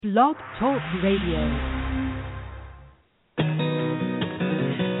Blog Talk Radio.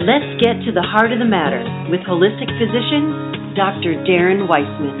 Let's get to the heart of the matter with holistic physician, Dr. Darren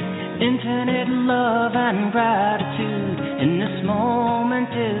Weissman. Infinite love and gratitude, in this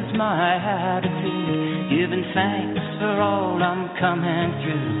moment is my attitude, giving thanks for all I'm coming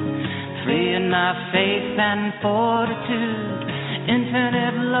through, freeing my faith and fortitude.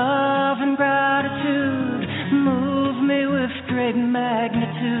 Infinite love and gratitude, move me with great magnitude.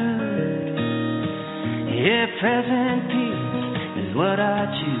 Yeah, present peace is what I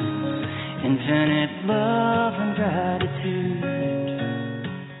choose, infinite love and gratitude.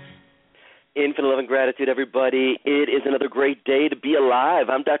 Infinite love and gratitude, everybody. It is another great day to be alive.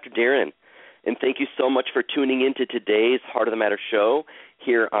 I'm Dr. Darren, and thank you so much for tuning into today's Heart of the Matter show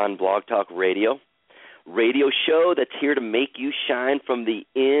here on Blog Talk Radio. Radio show that's here to make you shine from the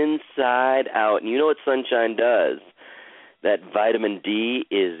inside out. And you know what sunshine does? That vitamin D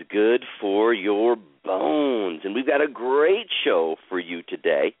is good for your bones. And we've got a great show for you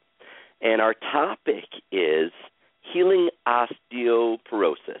today. And our topic is healing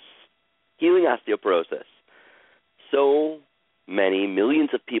osteoporosis. Healing osteoporosis. So many,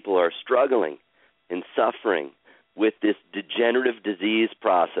 millions of people are struggling and suffering with this degenerative disease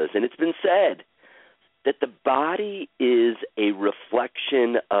process. And it's been said that the body is a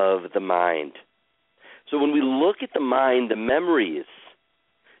reflection of the mind. So when we look at the mind, the memories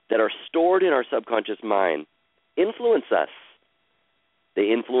that are stored in our subconscious mind influence us. They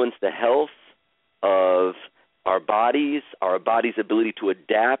influence the health of our body's ability to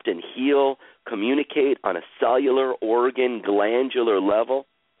adapt and heal, communicate on a cellular, organ, glandular level.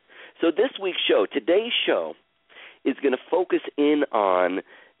 So this week's show, today's show, is going to focus in on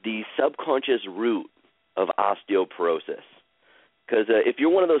the subconscious root of osteoporosis. Because if you're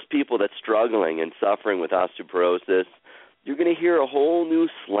one of those people that's struggling and suffering with osteoporosis, you're going to hear a whole new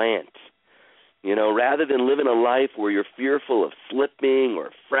slant. You know, rather than living a life where you're fearful of slipping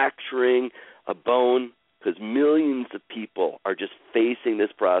or fracturing a bone, because millions of people are just facing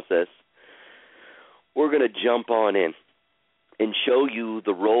this process, we're going to jump on in and show you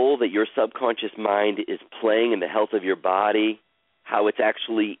the role that your subconscious mind is playing in the health of your body, how it's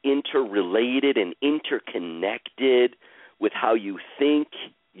actually interrelated and interconnected with how you think,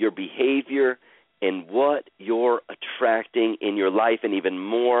 your behavior, and what you're attracting in your life, and even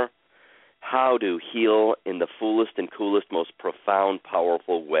more, how to heal in the fullest and coolest, most profound,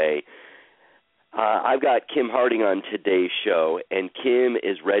 powerful way. I've got Kim Harding on today's show, and Kim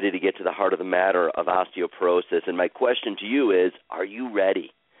is ready to get to the heart of the matter of osteoporosis. And my question to you is, are you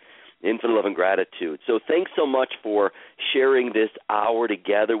ready? Infinite love and gratitude. So thanks so much for sharing this hour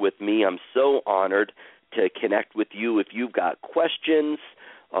together with me. I'm so honored to connect with you. If you've got questions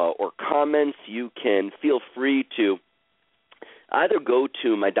or comments, you can feel free to either go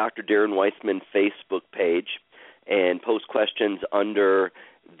to my Dr. Darren Weissman Facebook page and post questions under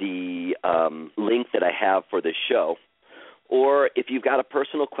the link that I have for this show. Or if you've got a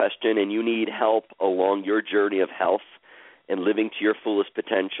personal question and you need help along your journey of health and living to your fullest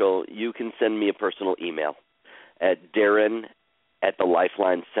potential, you can send me a personal email at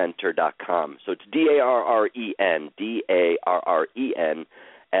Darren@thelifelineCenter.com. So it's Darren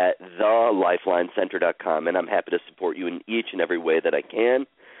at thelifelineCenter.com, and I'm happy to support you in each and every way that I can.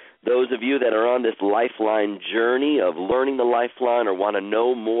 Those of you that are on this lifeline journey of learning the lifeline or want to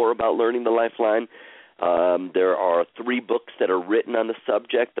know more about learning the lifeline, there are 3 books that are written on the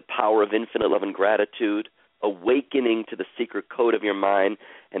subject: The Power of Infinite Love and Gratitude, Awakening to the Secret Code of Your Mind,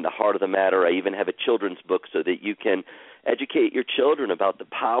 and The Heart of the Matter. I even have a children's book so that you can educate your children about the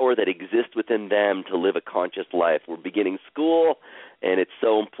power that exists within them to live a conscious life. We're beginning school, and it's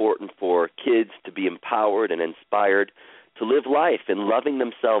so important for kids to be empowered and inspired to live life and loving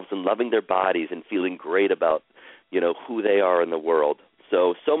themselves and loving their bodies and feeling great about, who they are in the world.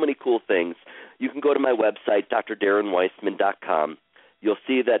 So many cool things. You can go to my website, drdarrenweissman.com. You'll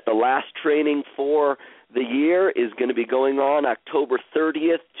see that the last training for the year is going to be going on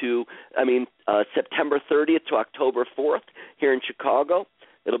September 30th to October 4th here in Chicago.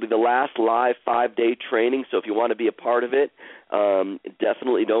 It'll be the last live 5-day training, so if you want to be a part of it,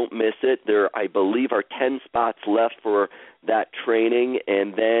 definitely don't miss it. There, I believe, are 10 spots left for that training,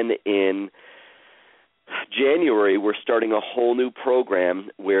 and then in January, we're starting a whole new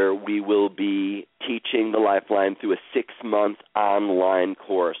program where we will be teaching the Lifeline through a 6-month online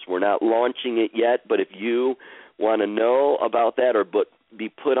course. We're not launching it yet, but if you want to know about that or be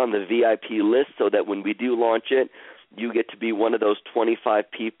put on the VIP list so that when we do launch it, you get to be one of those 25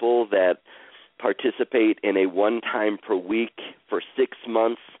 people that participate in a one time per week for 6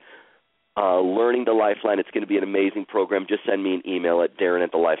 months learning the Lifeline. It's going to be an amazing program. Just send me an email at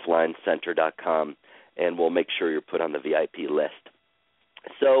darren@thelifelineCenter.com, and we'll make sure you're put on the VIP list.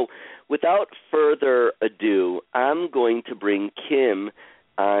 So without further ado, I'm going to bring Kim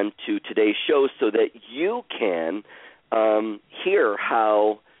on to today's show so that you can hear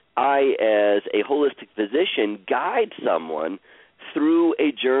how I, as a holistic physician, guide someone through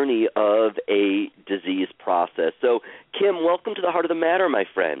a journey of a disease process. So, Kim, welcome to the Heart of the Matter, my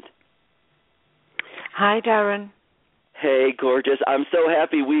friend. Hi, Darren. Hey, gorgeous. I'm so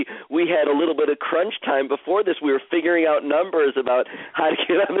happy we had a little bit of crunch time before this. We were figuring out numbers about how to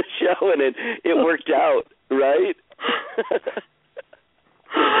get on the show, and it worked out, right?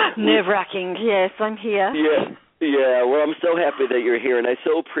 Nerve-wracking. Yes, I'm here. Yeah. Well, I'm so happy that you're here, and I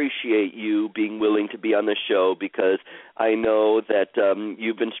so appreciate you being willing to be on the show because I know that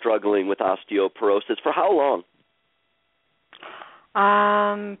you've been struggling with osteoporosis for how long?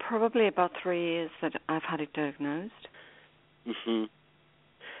 Probably about 3 years that I've had it diagnosed. Mm-hmm.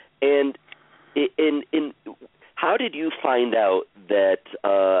 And in how did you find out that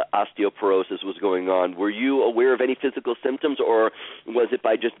osteoporosis was going on? Were you aware of any physical symptoms, or was it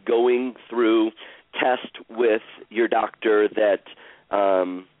by just going through test with your doctor that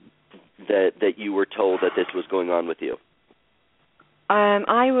you were told that this was going on with you?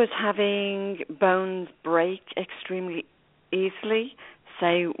 I was having bones break extremely easily,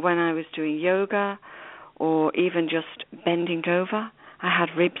 say when I was doing yoga or even just bending over. I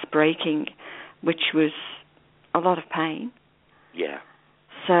had ribs breaking, which was a lot of pain. Yeah.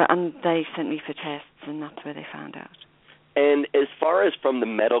 So, and they sent me for tests, and that's where they found out. And as far as from the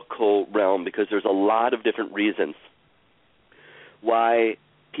medical realm, because there's a lot of different reasons why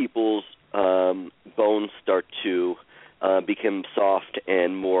people's bones start to become soft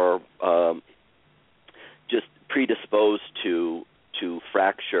and more just predisposed to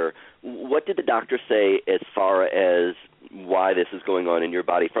fracture. What did the doctor say as far as why this is going on in your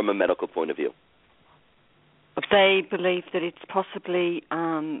body from a medical point of view? They believe that it's possibly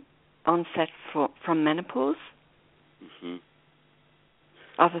onset from menopause. Mm-hmm.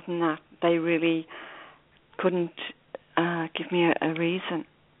 Other than that, they really couldn't give me a reason.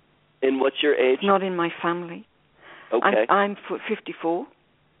 And what's your age? It's not in my family. Okay. I'm 54.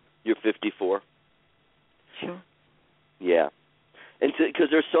 You're 54? Sure. Yeah. And because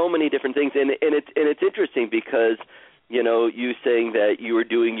there's so many different things, and it's interesting because, you know, you saying that you were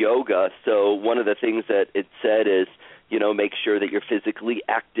doing yoga, so one of the things that it said is, you know, make sure that you're physically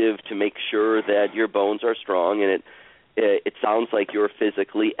active to make sure that your bones are strong, and it sounds like you're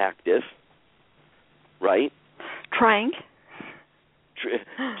physically active, right? Trying.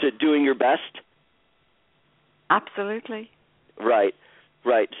 To doing your best? Absolutely. Right.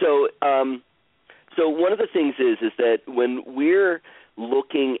 So one of the things is that when we're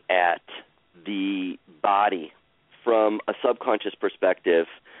looking at the body from a subconscious perspective,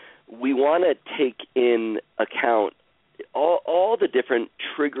 we want to take in account all the different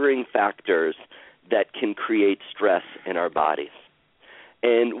triggering factors that can create stress in our bodies.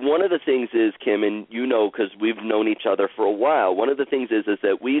 And one of the things is, Kim, and you know because we've known each other for a while, one of the things is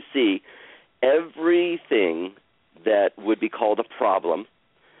that we see everything that would be called a problem,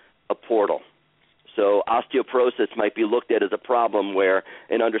 a portal. So osteoporosis might be looked at as a problem where,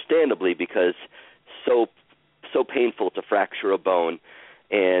 and understandably because so painful to fracture a bone,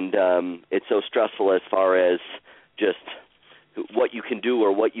 and it's so stressful as far as just what you can do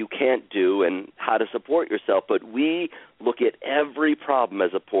or what you can't do and how to support yourself. But we look at every problem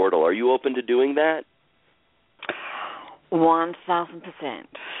as a portal. Are you open to doing that? 1,000%.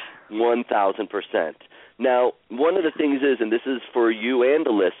 1,000%. Now, one of the things is, and this is for you and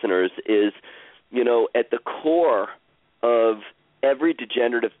the listeners, is, you know, at the core of every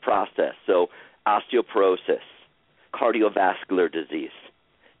degenerative process, so osteoporosis, cardiovascular disease,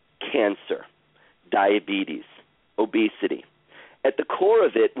 cancer, diabetes, obesity, at the core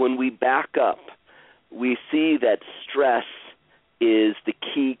of it, when we back up, we see that stress is the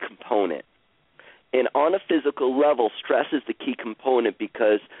key component. And on a physical level, stress is the key component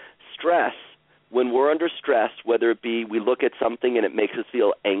because stress, when we're under stress, whether it be we look at something and it makes us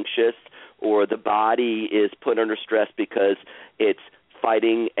feel anxious, or the body is put under stress because it's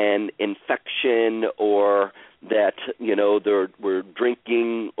fighting an infection, or that, you know, we're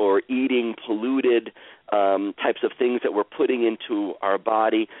drinking or eating polluted types of things that we're putting into our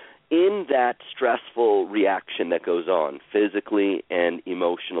body, in that stressful reaction that goes on physically and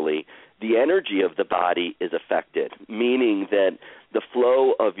emotionally, the energy of the body is affected, meaning that the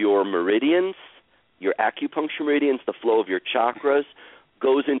flow of your meridians, your acupuncture meridians, the flow of your chakras,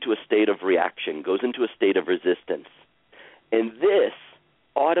 goes into a state of reaction, goes into a state of resistance. And this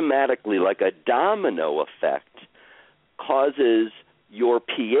automatically, like a domino effect, causes your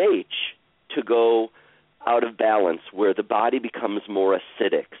pH to go out of balance, where the body becomes more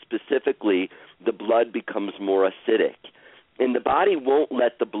acidic. Specifically, the blood becomes more acidic. And the body won't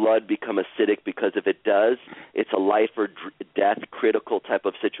let the blood become acidic, because if it does, it's a life or death critical type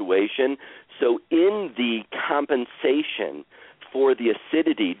of situation. So in the compensation for the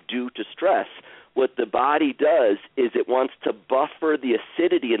acidity due to stress, what the body does is it wants to buffer the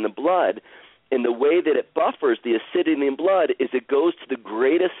acidity in the blood. And the way that it buffers the acidity in the blood is it goes to the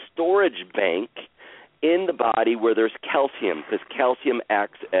greatest storage bank in the body where there's calcium, because calcium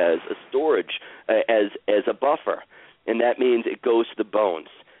acts as a storage, as a buffer. And that means it goes to the bones.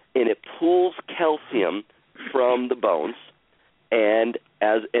 And it pulls calcium from the bones and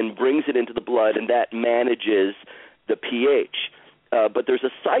brings it into the blood, and that manages the pH. But there's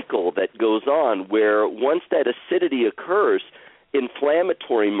a cycle that goes on where once that acidity occurs,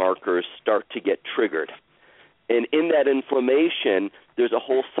 inflammatory markers start to get triggered. And in that inflammation, there's a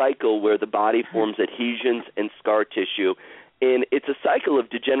whole cycle where the body forms adhesions and scar tissue. And it's a cycle of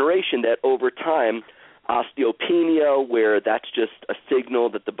degeneration that over time, osteopenia, where that's just a signal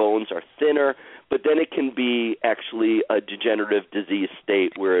that the bones are thinner, but then it can be actually a degenerative disease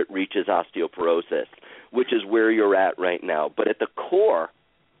state where it reaches osteoporosis, which is where you're at right now. But at the core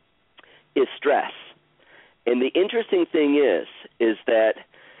is stress. And the interesting thing is that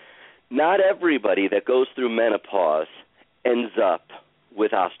not everybody that goes through menopause ends up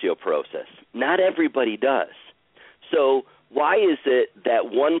with osteoporosis. Not everybody does. So why is it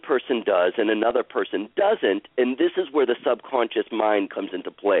that one person does and another person doesn't? And this is where the subconscious mind comes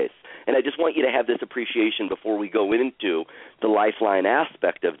into place. And I just want you to have this appreciation before we go into the lifeline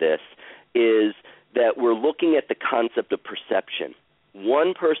aspect of this, is that we're looking at the concept of perception.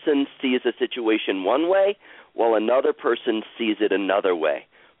 One person sees a situation one way, while another person sees it another way.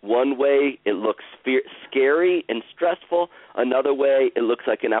 One way, it looks scary and stressful. Another way, it looks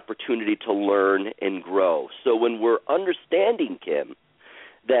like an opportunity to learn and grow. So when we're understanding, Kim,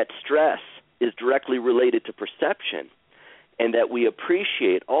 that stress is directly related to perception, and that we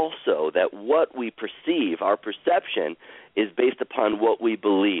appreciate also that what we perceive, our perception, is based upon what we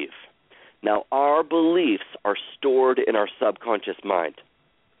believe. Now, our beliefs are stored in our subconscious mind.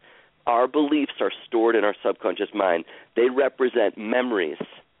 Our beliefs are stored in our subconscious mind. They represent memories.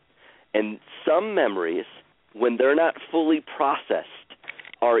 And some memories, when they're not fully processed,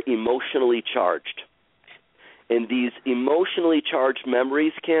 are emotionally charged. And these emotionally charged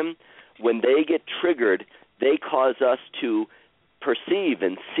memories, Kim, when they get triggered, they cause us to perceive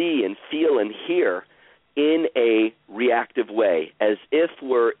and see and feel and hear in a reactive way, as if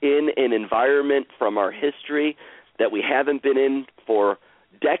we're in an environment from our history that we haven't been in for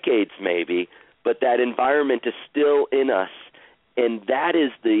decades maybe, but that environment is still in us. And that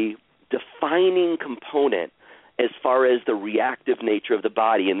is the defining component as far as the reactive nature of the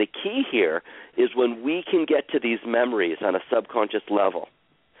body. And the key here is when we can get to these memories on a subconscious level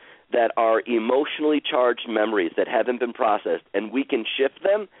that are emotionally charged memories that haven't been processed, and we can shift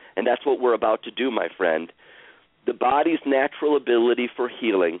them, and that's what we're about to do, my friend, the body's natural ability for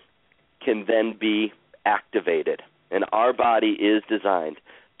healing can then be activated. And our body is designed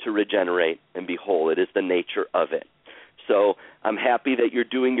to regenerate and be whole. It is the nature of it. So I'm happy that you're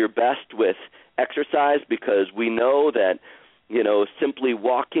doing your best with exercise, because we know that, simply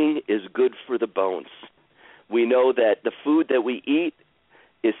walking is good for the bones. We know that the food that we eat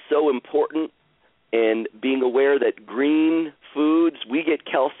is so important, and being aware that green foods, we get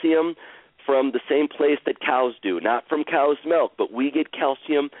calcium from the same place that cows do, not from cow's milk, but we get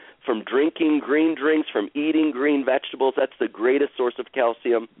calcium from drinking green drinks, from eating green vegetables. That's the greatest source of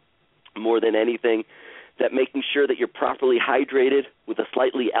calcium more than anything. That making sure that you're properly hydrated with a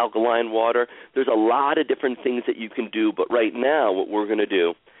slightly alkaline water. There's a lot of different things that you can do, but right now what we're going to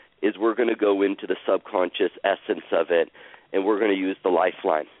do is we're going to go into the subconscious essence of it, and we're going to use the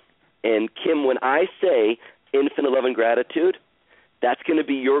lifeline. And Kim, when I say infinite love and gratitude, that's going to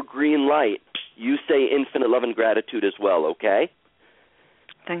be your green light. You say infinite love and gratitude as well, okay?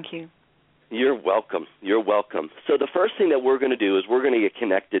 Thank you. You're welcome. You're welcome. So the first thing that we're going to do is we're going to get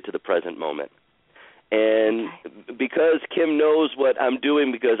connected to the present moment. And because Kim knows what I'm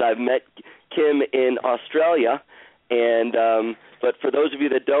doing, because I've met Kim in Australia, and but for those of you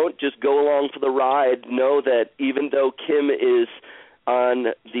that don't, just go along for the ride. Know that even though Kim is on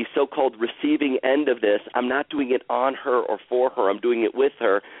the so-called receiving end of this, I'm not doing it on her or for her. I'm doing it with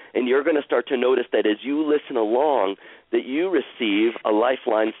her. And you're going to start to notice that as you listen along, that you receive a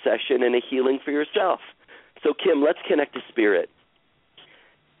lifeline session and a healing for yourself. So, Kim, let's connect to spirit.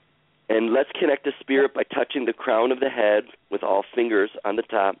 And let's connect to spirit by touching the crown of the head with all fingers on the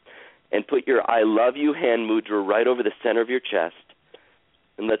top, and put your I love you hand mudra right over the center of your chest.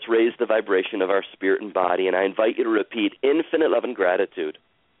 And let's raise the vibration of our spirit and body. And I invite you to repeat infinite love and gratitude.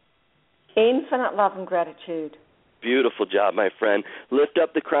 Infinite love and gratitude. Beautiful job, my friend. Lift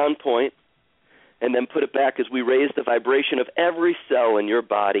up the crown point and then put it back as we raise the vibration of every cell in your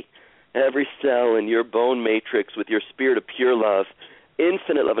body, every cell in your bone matrix with your spirit of pure love.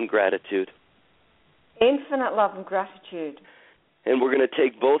 Infinite love and gratitude. Infinite love and gratitude. And we're going to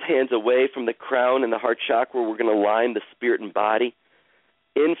take both hands away from the crown and the heart chakra. We're going to align the spirit and body.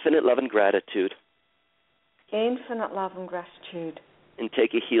 Infinite love and gratitude. Infinite love and gratitude. And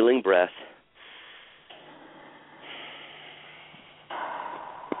take a healing breath.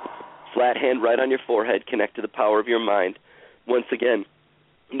 Flat hand right on your forehead. Connect to the power of your mind. Once again,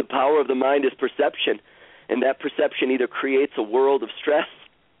 the power of the mind is perception. And that perception either creates a world of stress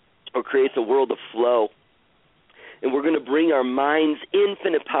or creates a world of flow. And we're going to bring our mind's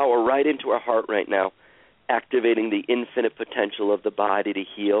infinite power right into our heart right now, activating the infinite potential of the body to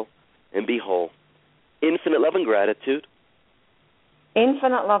heal and be whole. Infinite love and gratitude.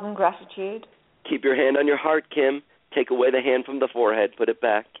 Infinite love and gratitude. Keep your hand on your heart, Kim. Take away the hand from the forehead. Put it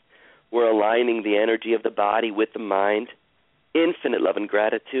back. We're aligning the energy of the body with the mind. Infinite love and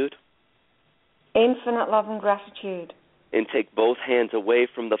gratitude. Infinite love and gratitude. And take both hands away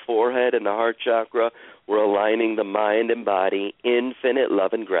from the forehead and the heart chakra. We're aligning the mind and body. Infinite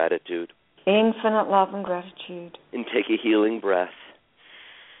love and gratitude. Infinite love and gratitude. And take a healing breath.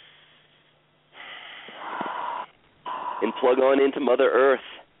 And plug on into Mother Earth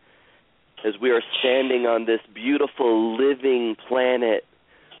as we are standing on this beautiful living planet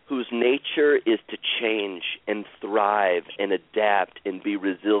whose nature is to change and thrive and adapt and be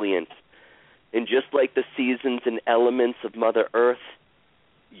resilient. And just like the seasons and elements of Mother Earth,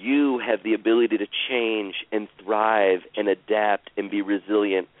 you have the ability to change and thrive and adapt and be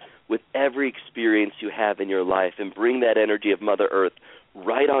resilient with every experience you have in your life, and bring that energy of Mother Earth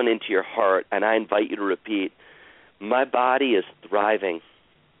right on into your heart. And I invite you to repeat, my body is thriving.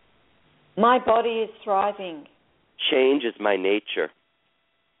 My body is thriving. Change is my nature.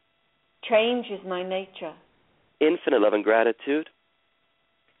 Change is my nature. Infinite love and gratitude.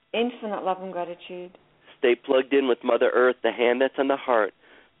 Infinite love and gratitude. Stay plugged in with Mother Earth, the hand that's on the heart.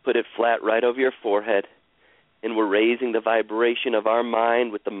 Put it flat right over your forehead. And we're raising the vibration of our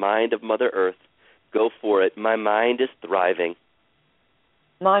mind with the mind of Mother Earth. Go for it. My mind is thriving.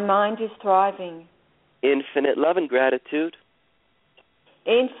 My mind is thriving. Infinite love and gratitude.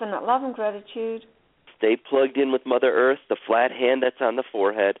 Infinite love and gratitude. Stay plugged in with Mother Earth, the flat hand that's on the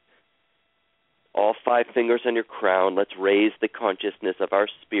forehead. All 5 fingers on your crown. Let's raise the consciousness of our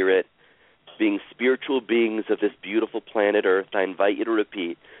spirit. Being spiritual beings of this beautiful planet Earth, I invite you to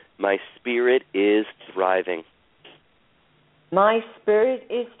repeat, my spirit is thriving. My spirit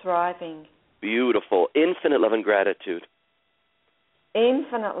is thriving. Beautiful. Infinite love and gratitude.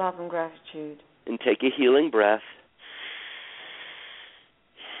 Infinite love and gratitude. And take a healing breath.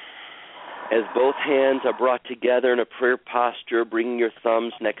 As both hands are brought together in a prayer posture, bringing your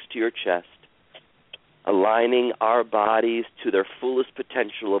thumbs next to your chest, aligning our bodies to their fullest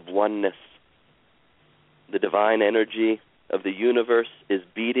potential of oneness. The divine energy of the universe is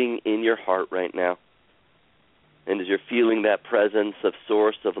beating in your heart right now. And as you're feeling that presence of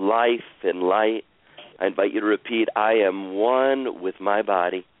source of life and light, I invite you to repeat, I am one with my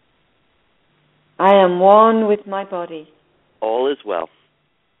body. I am one with my body. All is well.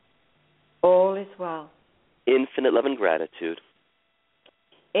 All is well. Infinite love and gratitude.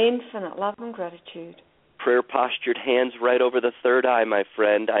 Infinite love and gratitude. Prayer postured, hands right over the third eye, my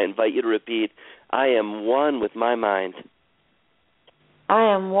friend. I invite you to repeat, I am one with my mind. I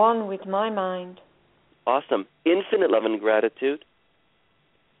am one with my mind. Awesome. Infinite love and gratitude.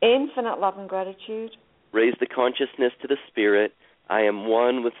 Infinite love and gratitude. Raise the consciousness to the spirit. I am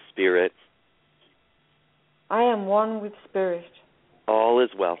one with spirit. I am one with spirit. All is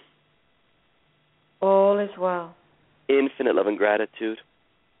well. All is well. Infinite love and gratitude.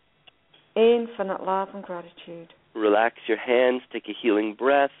 Infinite love and gratitude. Relax your hands. Take a healing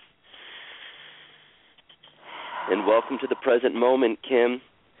breath. And welcome to the present moment, Kim.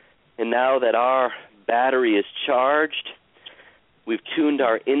 And now that our battery is charged, we've tuned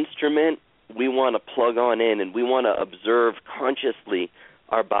our instrument, we want to plug on in and we want to observe consciously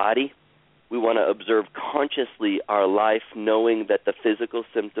our body. We want to observe consciously our life, knowing that the physical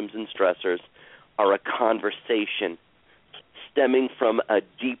symptoms and stressors are a conversation stemming from a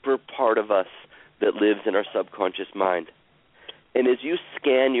deeper part of us that lives in our subconscious mind. And as you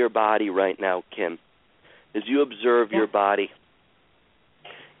scan your body right now, Kim, as you observe your body,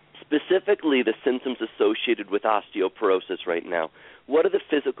 specifically the symptoms associated with osteoporosis right now. What are the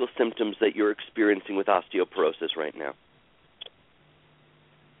physical symptoms that you're experiencing with osteoporosis right now?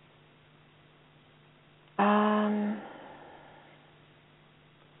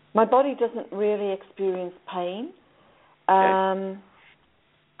 My body doesn't really experience pain, Okay.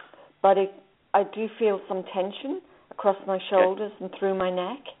 but I do feel some tension across my shoulders and through my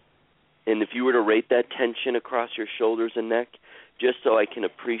neck. And if you were to rate that tension across your shoulders and neck, just so I can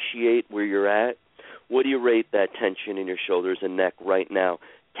appreciate where you're at, what do you rate that tension in your shoulders and neck right now?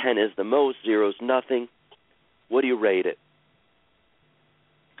 10 is the most, 0 is nothing. What do you rate it?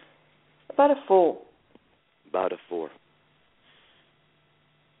 About a 4. About a 4.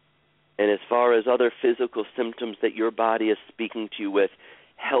 And as far as other physical symptoms that your body is speaking to you with,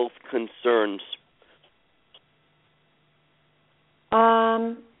 health concerns?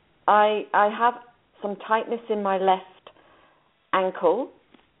 I have some tightness in my left ankle,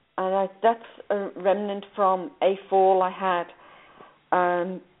 and that's a remnant from a fall I had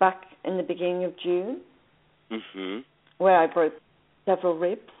back in the beginning of June, where I broke several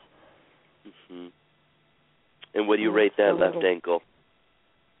ribs. And what do you rate that left ankle?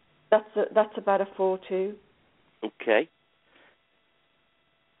 That's about a 4 too. Okay.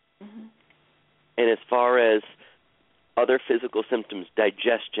 And as far as other physical symptoms,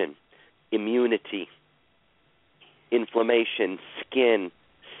 digestion, immunity, inflammation, skin,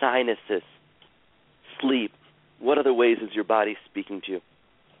 sinuses, sleep, what other ways is your body speaking to you?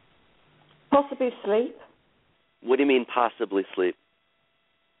 Possibly sleep. What do you mean possibly sleep?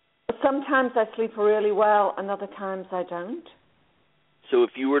 Sometimes I sleep really well, and other times I don't. So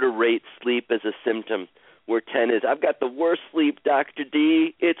if you were to rate sleep as a symptom, where 10 is, I've got the worst sleep, Dr.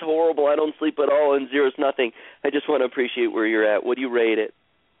 D, it's horrible, I don't sleep at all, and 0 is nothing, I just want to appreciate where you're at. What do you rate it?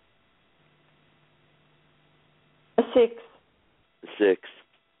 A 6. 6.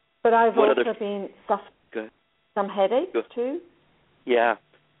 But I've also been suffering some headaches too. Yeah.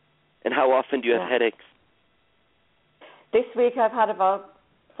 And how often do you have headaches? This week I've had about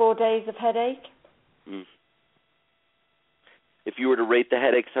 4 days of headache. If you were to rate the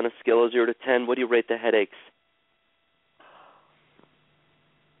headaches on a scale of 0 to 10, what do you rate the headaches?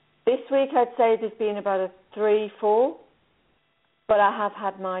 This week I'd say there's been about a 3, 4, but I have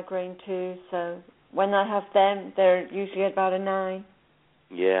had migraine too, so when I have them, they're usually about a 9.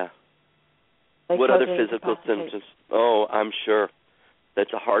 Yeah. What other physical symptoms? Oh, I'm sure.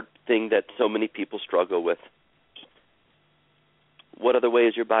 That's a hard thing that so many people struggle with. What other way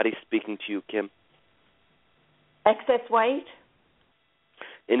is your body speaking to you, Kim? Excess weight.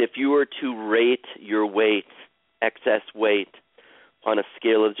 And if you were to rate your weight, excess weight, on a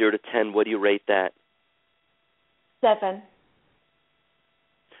scale of 0 to 10, what do you rate that? 7.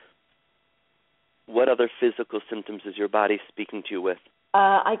 What other physical symptoms is your body speaking to you with?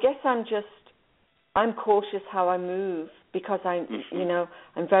 I guess I'm cautious how I move because I'm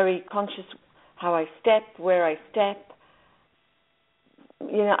very conscious how I step, where I step.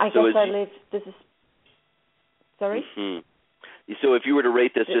 I guess I live. Sorry. So if you were to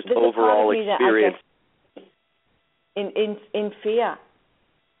rate this just overall experience, in fear.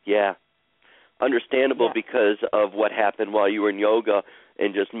 Yeah, understandable because of what happened while you were in yoga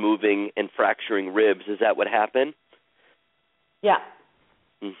and just moving and fracturing ribs. Is that what happened? Yeah.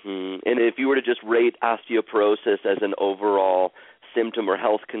 And if you were to just rate osteoporosis as an overall symptom or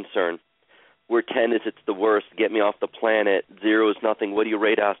health concern, where 10 is it's the worst, get me off the planet, 0 is nothing, what do you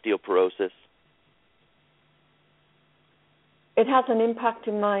rate osteoporosis? It has an impact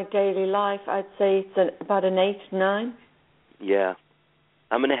in my daily life. I'd say it's about an 8, 9. Yeah.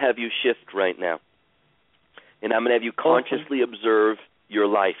 I'm going to have you shift right now. And I'm going to have you consciously observe your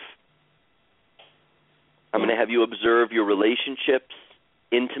life. I'm going to have you observe your relationships,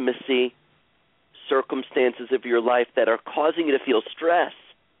 intimacy, circumstances of your life that are causing you to feel stress.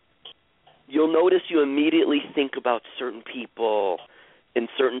 You'll notice you immediately think about certain people in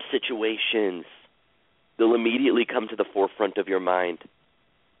certain situations. They'll immediately come to the forefront of your mind.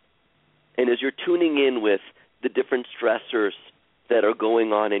 And as you're tuning in with the different stressors that are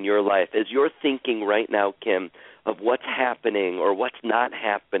going on in your life, as you're thinking right now, Kim, of what's happening or what's not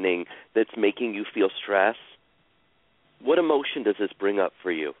happening that's making you feel stress, what emotion does this bring up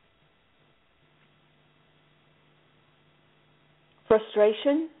for you?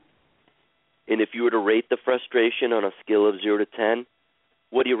 Frustration. And if you were to rate the frustration on a scale of 0 to 10,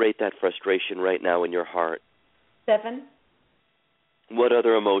 what do you rate that frustration right now in your heart? 7. What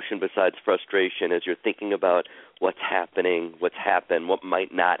other emotion besides frustration as you're thinking about what's happening, what's happened, what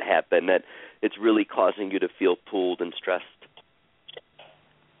might not happen, that it's really causing you to feel pulled and stressed?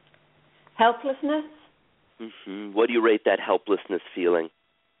 Helplessness. What do you rate that helplessness feeling?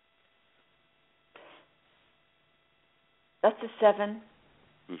 That's a 7.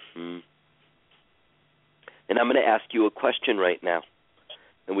 Mm-hmm. And I'm going to ask you a question right now.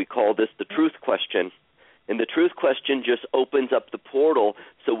 And we call this the truth question. And the truth question just opens up the portal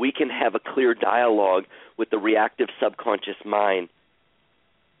so we can have a clear dialogue with the reactive subconscious mind.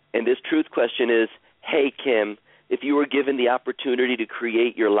 And this truth question is, hey, Kim, if you were given the opportunity to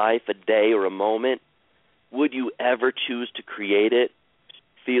create your life a day or a moment, would you ever choose to create it,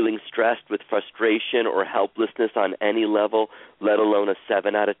 feeling stressed with frustration or helplessness on any level, let alone a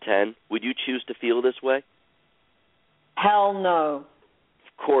 7 out of 10? Would you choose to feel this way? Hell no.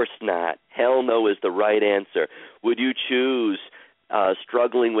 Of course not. Hell no is the right answer. Would you choose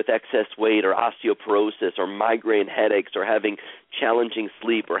struggling with excess weight or osteoporosis or migraine headaches or having challenging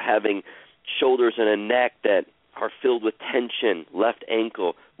sleep or having shoulders and a neck that are filled with tension, left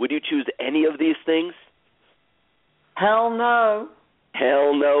ankle? Would you choose any of these things? Hell no.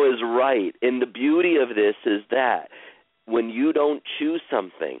 Hell no is right. And the beauty of this is that when you don't choose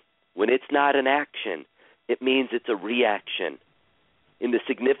something, when it's not an action, it means it's a reaction. And the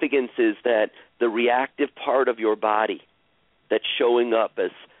significance is that the reactive part of your body that's showing up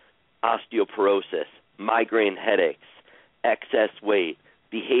as osteoporosis, migraine headaches, excess weight,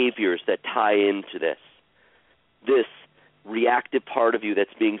 behaviors that tie into this reactive part of you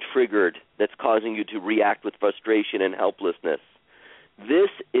that's being triggered, that's causing you to react with frustration and helplessness,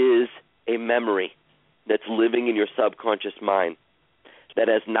 this is a memory that's living in your subconscious mind that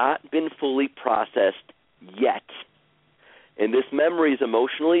has not been fully processed yet. And this memory is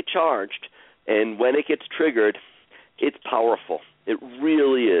emotionally charged, and when it gets triggered, it's powerful. It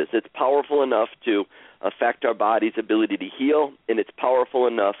really is. It's powerful enough to affect our body's ability to heal, and it's powerful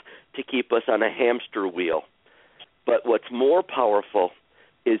enough to keep us on a hamster wheel. But what's more powerful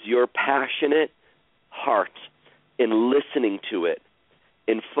is your passionate heart in listening to it,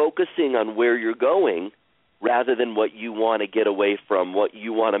 in focusing on where you're going rather than what you want to get away from, what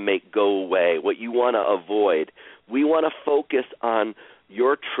you want to make go away, what you want to avoid. We want to focus on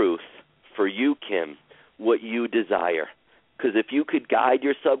your truth for you, Kim, what you desire. Because if you could guide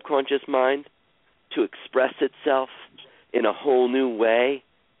your subconscious mind to express itself in a whole new way,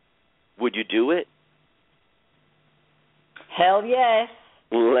 would you do it? Hell yes.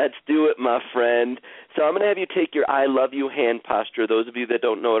 Let's do it, my friend. So I'm going to have you take your I love you hand posture, those of you that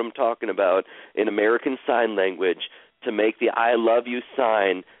don't know what I'm talking about, in American Sign Language, to make the I love you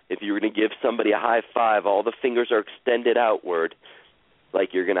sign. If you were going to give somebody a high five, all the fingers are extended outward,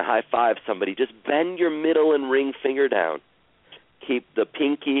 like you're going to high five somebody. Just bend your middle and ring finger down. Keep the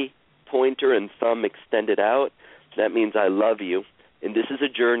pinky, pointer, and thumb extended out. That means I love you. And this is a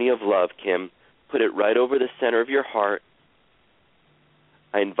journey of love, Kim. Put it right over the center of your heart.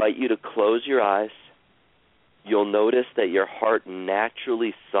 I invite you to close your eyes. You'll notice that your heart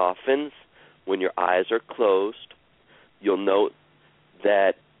naturally softens when your eyes are closed. You'll note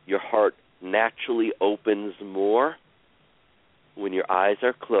that your heart naturally opens more when your eyes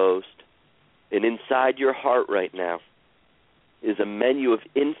are closed. And inside your heart right now is a menu of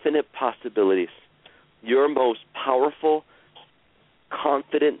infinite possibilities. Your most powerful,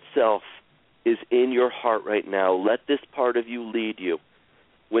 confident self is in your heart right now. Let this part of you lead you.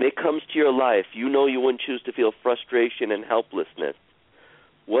 When it comes to your life, you know you wouldn't choose to feel frustration and helplessness.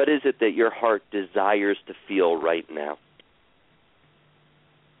 What is it that your heart desires to feel right now?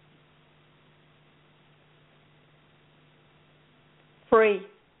 Free.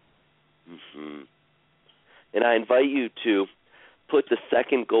 Mm-hmm. And I invite you to put the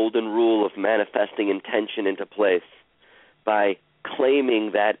second golden rule of manifesting intention into place by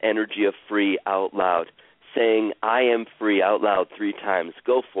claiming that energy of free out loud, saying, I am free out loud 3 times.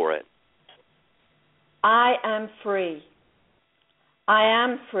 Go for it. I am free. I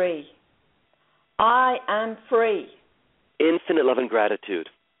am free. I am free. Infinite love and gratitude.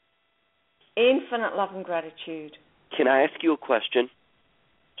 Infinite love and gratitude. Can I ask you a question?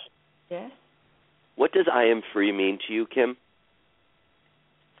 Yes? What does I am free mean to you, Kim?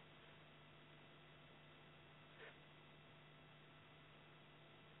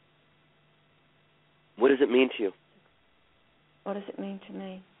 What does it mean to you? What does it mean to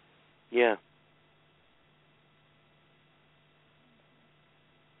me? Yeah.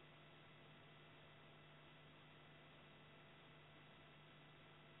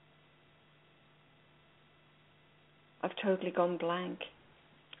 I've totally gone blank.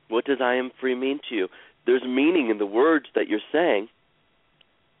 What does I am free mean to you? There's meaning in the words that you're saying.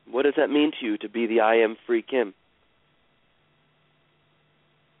 What does that mean to you to be the I am free Kim?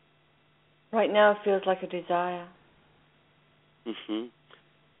 Right now it feels like a desire. Mm-hmm.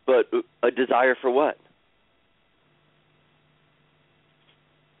 But a desire for what?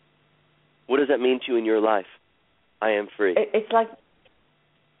 What does that mean to you in your life? I am free. It's like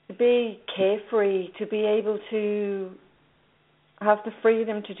to be carefree, to be able to have the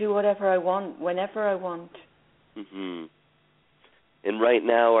freedom to do whatever I want, whenever I want. Mm-hmm. And right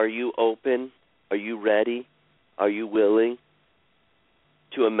now, are you open? Are you ready? Are you willing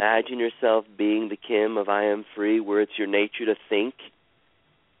to imagine yourself being the Kim of I am free, where it's your nature to think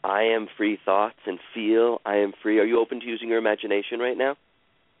I am free thoughts and feel I am free? Are you open to using your imagination right now?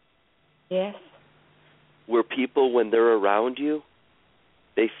 Yes. Where people, when they're around you,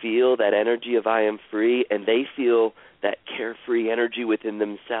 they feel that energy of I am free, and they feel that carefree energy within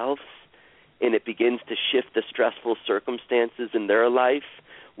themselves, and it begins to shift the stressful circumstances in their life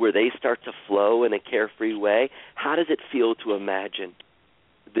where they start to flow in a carefree way. How does it feel to imagine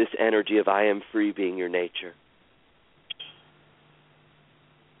this energy of I am free being your nature?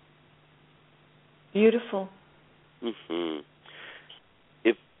 Beautiful. Mm-hmm.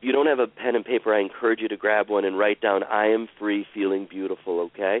 If you don't have a pen and paper, I encourage you to grab one and write down I am free feeling beautiful,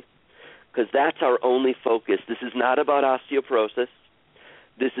 okay? Because that's our only focus. This is not about osteoporosis.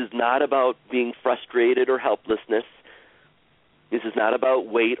 This is not about being frustrated or helplessness. This is not about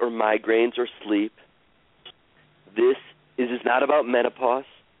weight or migraines or sleep. This is not about menopause.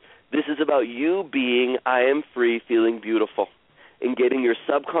 This is about you being I am free feeling beautiful and getting your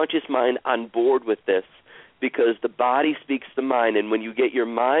subconscious mind on board with this, because the body speaks the mind, and when you get your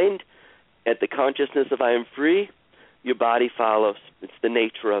mind at the consciousness of I am free, your body follows. It's the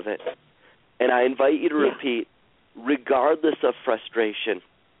nature of it. And I invite you to repeat, regardless of frustration.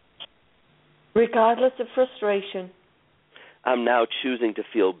 Regardless of frustration. I'm now choosing to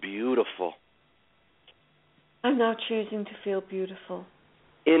feel beautiful. I'm now choosing to feel beautiful.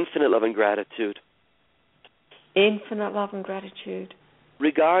 Infinite love and gratitude. Infinite love and gratitude.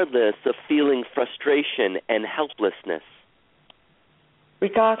 Regardless of feeling frustration and helplessness.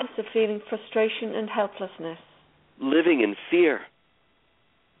 Regardless of feeling frustration and helplessness. Living in fear.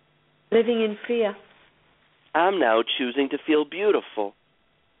 Living in fear. I'm now choosing to feel beautiful.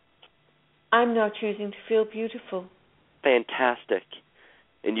 I'm now choosing to feel beautiful. Fantastic.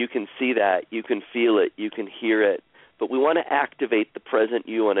 And you can see that, you can feel it, you can hear it. But we want to activate the present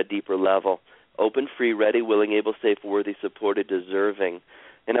you on a deeper level. Open, free, ready, willing, able, safe, worthy, supported, deserving.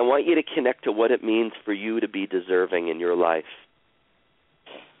 And I want you to connect to what it means for you to be deserving in your life.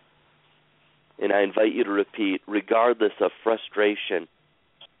 And I invite you to repeat, regardless of frustration.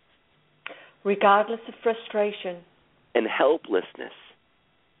 Regardless of frustration. And helplessness.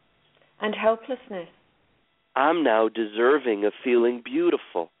 And helplessness. I'm now deserving of feeling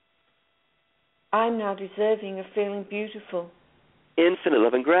beautiful. I'm now deserving of feeling beautiful. Infinite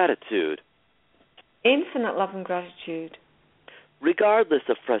love and gratitude. Infinite love and gratitude. Regardless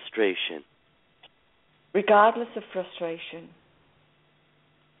of frustration. Regardless of frustration.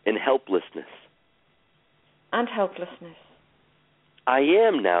 And helplessness. And helplessness. I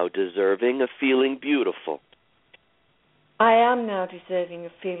am now deserving of feeling beautiful. I am now deserving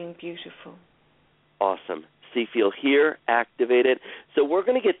of feeling beautiful. Awesome. See, feel, hear, activate it. So we're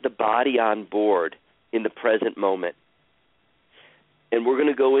going to get the body on board in the present moment. And we're going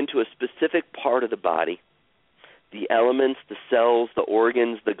to go into a specific part of the body, the elements, the cells, the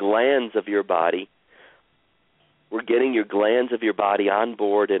organs, the glands of your body. We're getting your glands of your body on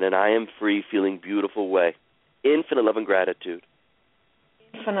board in an I am free, feeling beautiful way. Infinite love and gratitude.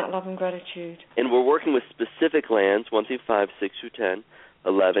 Infinite love and gratitude. And we're working with specific glands, 1 through 5, 6 through 10,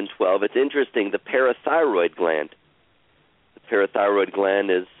 11, 12. It's interesting, the parathyroid gland. The parathyroid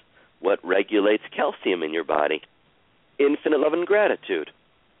gland is what regulates calcium in your body. Infinite love and gratitude.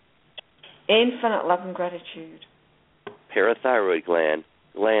 Infinite love and gratitude. Parathyroid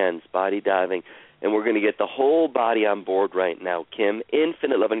glands, body diving. And we're going to get the whole body on board right now, Kim.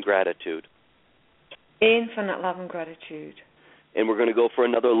 Infinite love and gratitude. Infinite love and gratitude. And we're going to go for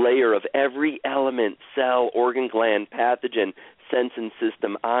another layer of every element, cell, organ, gland, pathogen, sense, and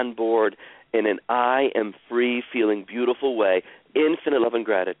system on board in an I am free, feeling beautiful way. Infinite love and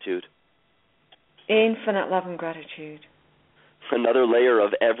gratitude. Infinite love and gratitude. Another layer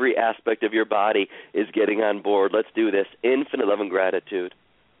of every aspect of your body is getting on board. Let's do this. Infinite love and gratitude.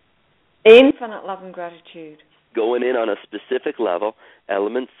 Infinite love and gratitude. Going in on a specific level,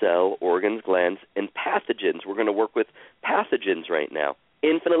 element, cell, organs, glands, and pathogens. We're going to work with pathogens right now.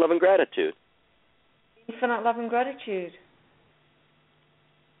 Infinite love and gratitude. Infinite love and gratitude.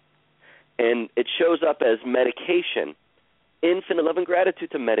 And it shows up as medication. Infinite love and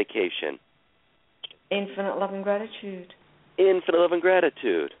gratitude to medication. Infinite love and gratitude. Infinite love and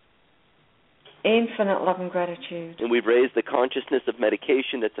gratitude. Infinite love and gratitude. And we've raised the consciousness of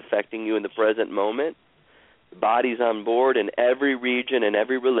medication that's affecting you in the present moment. The body's on board in every region and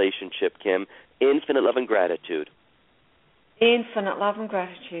every relationship, Kim. Infinite love and gratitude. Infinite love and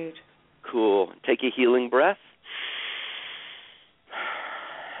gratitude. Cool. Take a healing breath.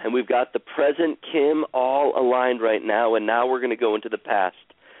 And we've got the present Kim all aligned right now, and now we're going to go into the past.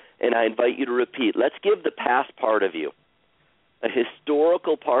 And I invite you to repeat. Let's give the past part of you, a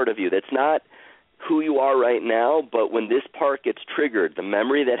historical part of you that's not who you are right now, but when this part gets triggered, the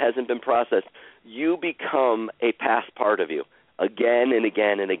memory that hasn't been processed, you become a past part of you again and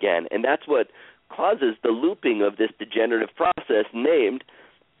again and again. And that's what causes the looping of this degenerative process named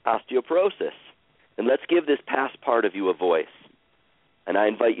osteoporosis. And let's give this past part of you a voice. And I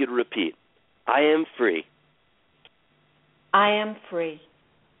invite you to repeat. I am free. I am free.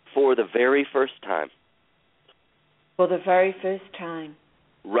 For the very first time. For the very first time.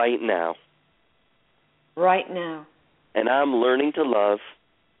 Right now. Right now. And I'm learning to love.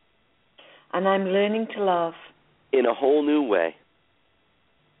 And I'm learning to love. In a whole new way.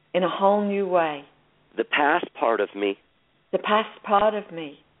 In a whole new way. The past part of me. The past part of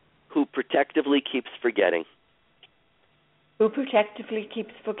me. Who protectively keeps forgetting. Who protectively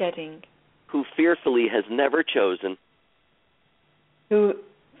keeps forgetting. Who fearfully has never chosen. Who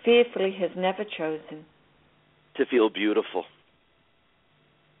fearfully has never chosen. To feel beautiful.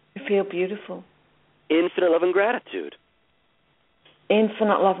 To feel beautiful. Infinite love and gratitude.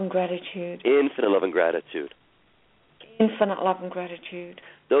 Infinite love and gratitude. Infinite love and gratitude. Infinite love and gratitude.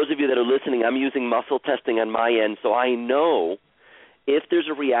 Those of you that are listening, I'm using muscle testing on my end, so I know if there's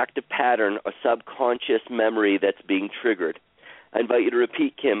a reactive pattern or subconscious memory that's being triggered. I invite you to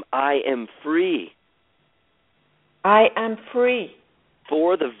repeat, Kim, I am free. I am free.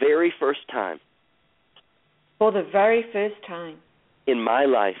 For the very first time. For the very first time. In my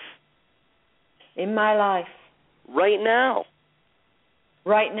life. In my life. Right now.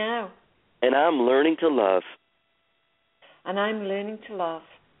 Right now. And I'm learning to love. And I'm learning to love.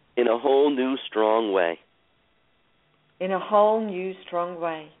 In a whole new, strong way. In a whole new, strong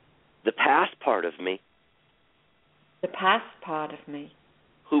way. The past part of me. The past part of me.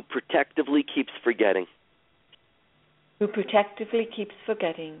 Who protectively keeps forgetting. Who protectively keeps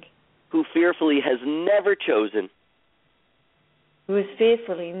forgetting. Who fearfully has never chosen. Who has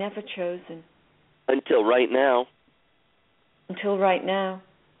fearfully never chosen. Until right now. Until right now.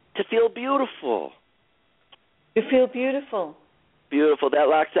 To feel beautiful. To feel beautiful. Beautiful. That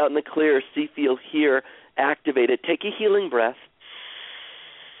locks out in the clear. See, feel, hear. Activate it. Take a healing breath.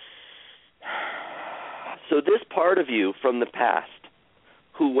 So this part of you from the past,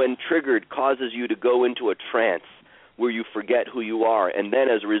 who when triggered causes you to go into a trance where you forget who you are, and then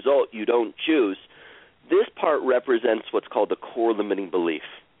as a result you don't choose, this part represents what's called the core limiting belief.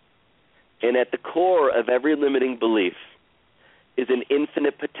 And at the core of every limiting belief is an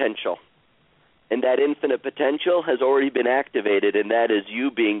infinite potential. And that infinite potential has already been activated, and that is you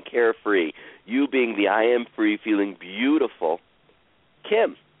being carefree, you being the I am free, feeling beautiful,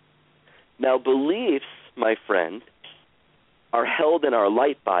 Kim. Now beliefs, my friend, are held in our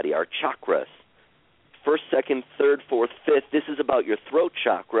light body, our chakras. First, second, third, fourth, fifth. This is about your throat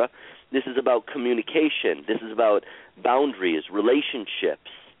chakra. This is about communication. This is about boundaries, relationships.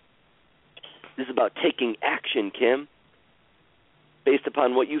 This is about taking action, Kim, based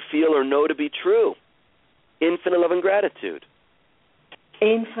upon what you feel or know to be true. Infinite love and gratitude.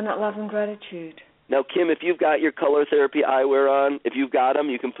 Infinite love and gratitude. Now, Kim, if you've got your color therapy eyewear on, if you've got them,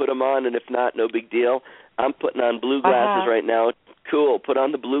 you can put them on, and if not, no big deal. I'm putting on blue glasses right now. Cool. Put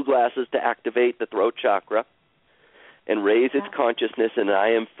on the blue glasses to activate the throat chakra and raise its consciousness in an I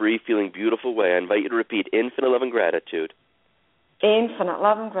am free, feeling beautiful way. I invite you to repeat infinite love and gratitude. Infinite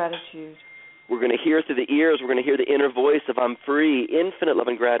love and gratitude. We're going to hear through the ears. We're going to hear the inner voice of I'm free. Infinite love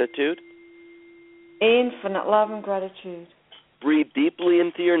and gratitude. Infinite love and gratitude. Breathe deeply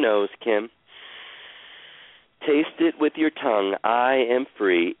into your nose, Kim. Taste it with your tongue. I am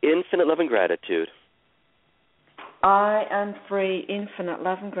free. Infinite love and gratitude. I am free. Infinite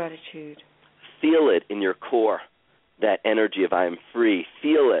love and gratitude. Feel it in your core, that energy of I am free.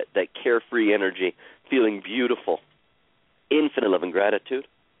 Feel it, that carefree energy, feeling beautiful. Infinite love and gratitude.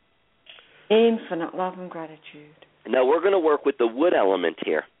 Infinite love and gratitude. Now we're going to work with the wood element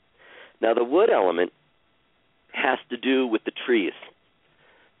here. Now the wood element has to do with the trees.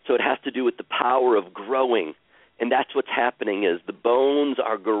 So it has to do with the power of growing. And that's what's happening is the bones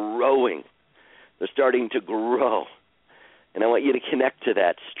are growing. They're starting to grow. And I want you to connect to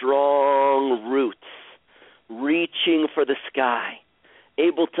that. Strong roots, reaching for the sky,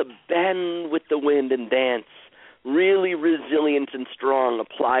 able to bend with the wind and dance, really resilient and strong.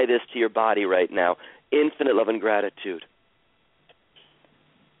 Apply this to your body right now. Infinite love and gratitude.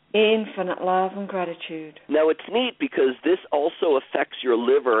 Infinite love and gratitude. Now, it's neat because this also affects your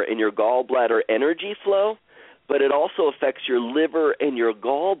liver and your gallbladder energy flow. but it also affects your liver and your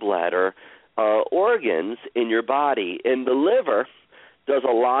gallbladder organs in your body. And the liver does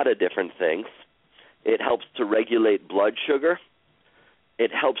a lot of different things. It helps to regulate blood sugar.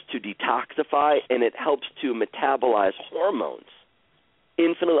 It helps to detoxify, and it helps to metabolize hormones.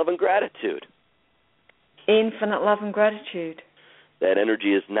 Infinite love and gratitude. Infinite love and gratitude. That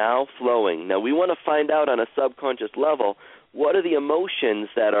energy is now flowing. Now, we want to find out on a subconscious level, what are the emotions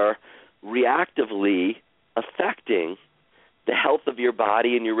that are reactively affecting the health of your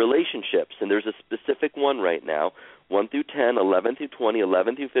body and your relationships? And there's a specific one right now, 1 through 10, 11 through 20,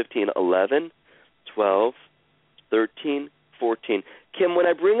 11 through 15, 11, 12, 13, 14. Kim, when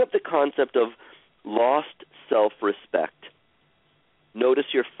I bring up the concept of lost self-respect, notice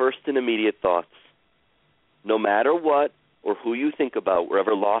your first and immediate thoughts. No matter what or who you think about,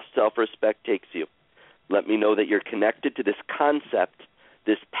 wherever lost self-respect takes you, let me know that you're connected to this concept,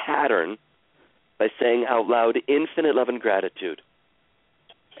 this pattern, by saying out loud, infinite love and gratitude.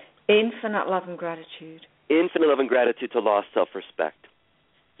 Infinite love and gratitude. Infinite love and gratitude to lost self-respect.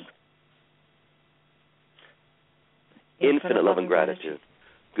 Infinite love and gratitude.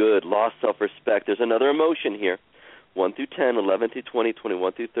 Good. Lost self-respect. There's another emotion here. 1 through 10, 11 through 20,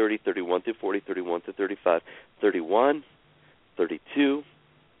 21 through 30, 31 through 40, 31 through 35, 31, 32,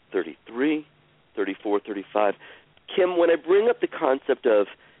 33, 34, 35. Kim, when I bring up the concept of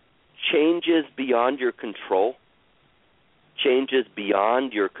changes beyond your control,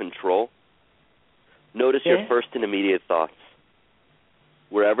 notice your first and immediate thoughts.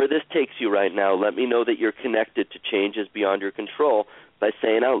 Wherever this takes you right now, let me know that you're connected to changes beyond your control by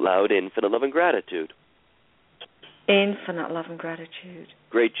saying out loud, infinite love and gratitude. Infinite love and gratitude.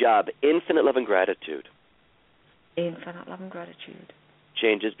 Great job. Infinite love and gratitude. Infinite love and gratitude.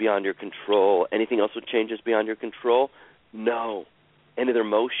 Changes beyond your control. Anything else with changes beyond your control? No. Any other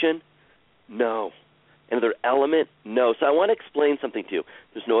motion? No. Another element? No. So I want to explain something to you.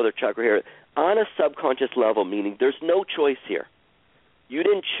 There's no other chakra here. On a subconscious level, meaning there's no choice here. You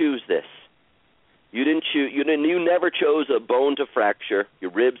didn't choose this. You never chose a bone to fracture,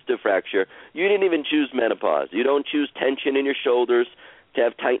 your ribs to fracture. You didn't even choose menopause. You don't choose tension in your shoulders, to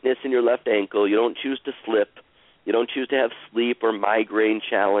have tightness in your left ankle. You don't choose to slip. You don't choose to have sleep or migraine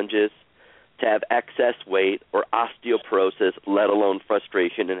challenges, to have excess weight or osteoporosis, let alone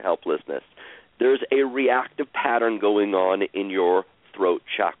frustration and helplessness. There's a reactive pattern going on in your throat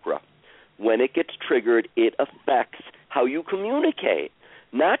chakra. When it gets triggered, it affects how you communicate.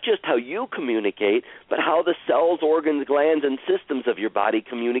 Not just how you communicate, but how the cells, organs, glands, and systems of your body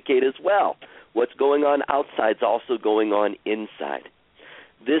communicate as well. What's going on outside is also going on inside.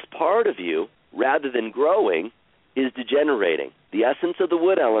 This part of you, rather than growing, is degenerating. The essence of the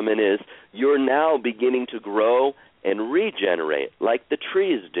wood element is you're now beginning to grow and regenerate like the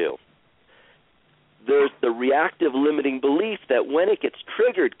trees do. There's the reactive limiting belief that when it gets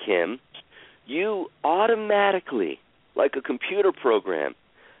triggered, Kim, you automatically, like a computer program,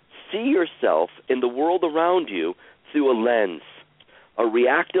 see yourself in the world around you through a lens, a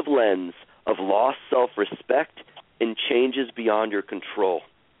reactive lens of lost self-respect and changes beyond your control.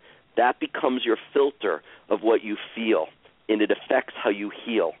 That becomes your filter of what you feel, and it affects how you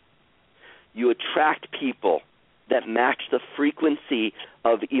heal. You attract people that match the frequency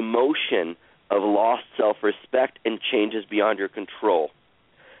of emotion of lost self-respect and changes beyond your control.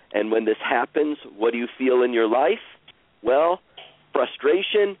 And when this happens, what do you feel in your life? Well,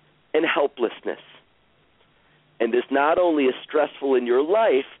 frustration and helplessness. And this not only is stressful in your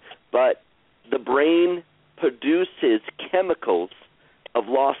life, but the brain produces chemicals of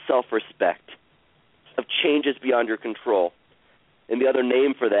lost self-respect, of changes beyond your control. And the other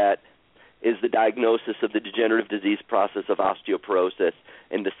name for that is the diagnosis of the degenerative disease process of osteoporosis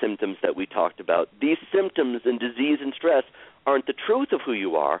and the symptoms that we talked about. These symptoms and disease and stress aren't the truth of who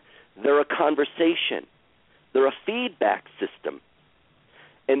you are. They're a conversation. They're a feedback system.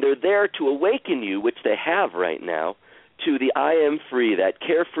 And they're there to awaken you, which they have right now, to the I am free, that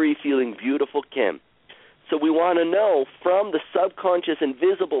carefree feeling beautiful Kim. So we want to know from the subconscious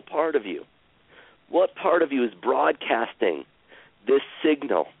invisible part of you, what part of you is broadcasting this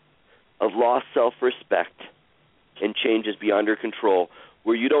signal of lost self-respect and changes beyond your control,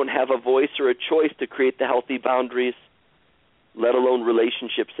 where you don't have a voice or a choice to create the healthy boundaries, let alone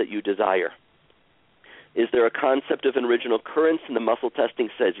relationships that you desire. Is there a concept of an original occurrence? And the muscle testing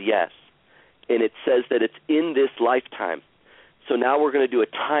says yes. And it says that it's in this lifetime. So now we're going to do a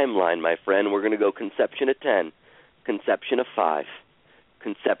timeline, my friend. We're going to go conception at 10, conception of 5,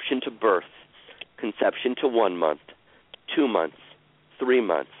 conception to birth, conception to 1 month, 2 months, 3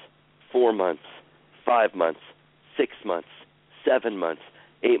 months, 4 months, 5 months, 6 months, 7 months,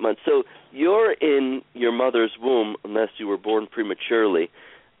 8 months. So you're in your mother's womb, unless you were born prematurely,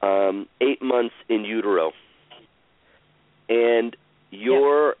 8 months in utero. And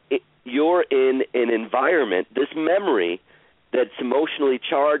you're in an environment, this memory that's emotionally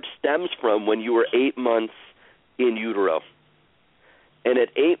charged stems from when you were 8 months in utero. And at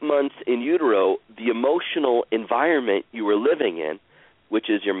 8 months in utero, the emotional environment you were living in, which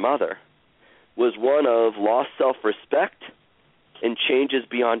is your mother, was one of lost self-respect and changes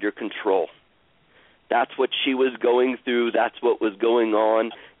beyond your control. That's what she was going through. That's what was going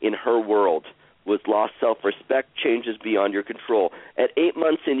on in her world, was lost self-respect, changes beyond your control. At 8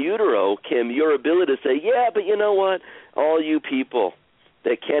 months in utero, Kim, your ability to say, yeah, but you know what? All you people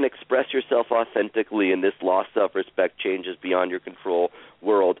that can't express yourself authentically in this lost self-respect, changes beyond your control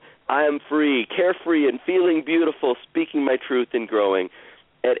world. I am free, carefree, and feeling beautiful, speaking my truth and growing.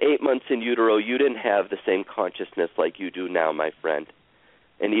 At 8 months in utero, you didn't have the same consciousness like you do now, my friend.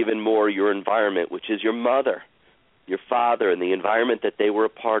 And even more, your environment, which is your mother, your father, and the environment that they were a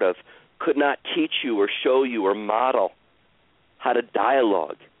part of, could not teach you or show you or model how to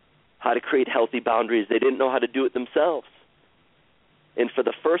dialogue, how to create healthy boundaries. They didn't know how to do it themselves. And for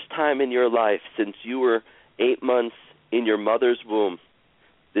the first time in your life, since you were 8 months in your mother's womb,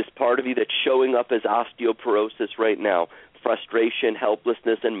 this part of you that's showing up as osteoporosis right now, frustration,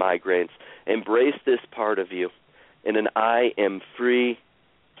 helplessness, and migraines, embrace this part of you in an I am free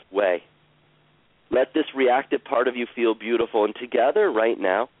way. Let this reactive part of you feel beautiful. And together right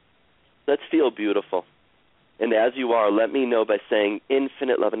now, let's feel beautiful. And as you are, let me know by saying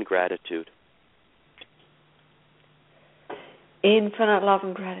infinite love and gratitude. Infinite love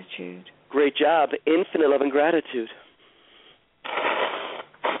and gratitude. Great job. Infinite love and gratitude.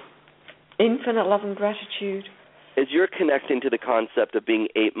 Infinite love and gratitude. As you're connecting to the concept of being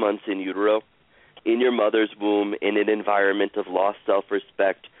 8 months in utero, in your mother's womb, in an environment of lost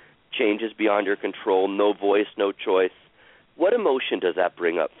self-respect, changes beyond your control, no voice, no choice, what emotion does that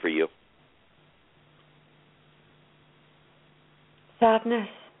bring up for you? Sadness.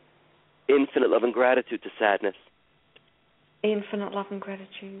 Infinite love and gratitude to sadness. Infinite love and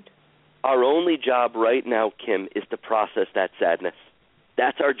gratitude. Our only job right now, Kim, is to process that sadness.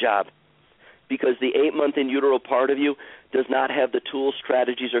 That's our job. Because the 8 month in utero part of you does not have the tools,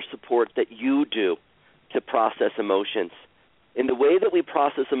 strategies, or support that you do to process emotions. And the way that we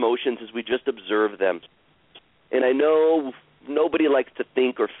process emotions is we just observe them. And I know nobody likes to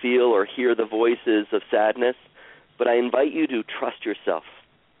think or feel or hear the voices of sadness, but I invite you to trust yourself.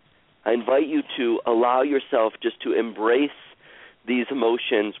 I invite you to allow yourself just to embrace these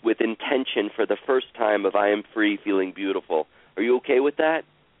emotions with intention for the first time of I am free, feeling beautiful. Are you okay with that?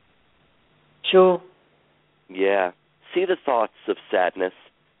 Sure. Yeah. See the thoughts of sadness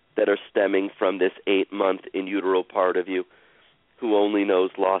that are stemming from this 8 month in utero part of you who only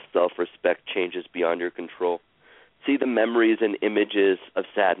knows lost self-respect, changes beyond your control. See the memories and images of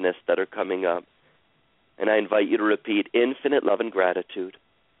sadness that are coming up. And I invite you to repeat infinite love and gratitude.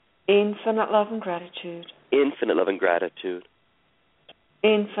 Infinite love and gratitude. Infinite love and gratitude.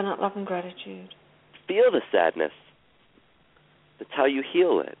 Infinite love and gratitude. Feel the sadness. That's how you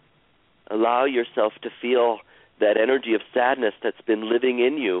heal it. Allow yourself to feel that energy of sadness that's been living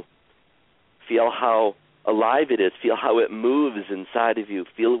in you. Feel how alive it is. Feel how it moves inside of you.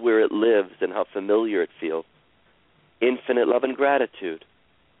 Feel where it lives and how familiar it feels. Infinite love and gratitude.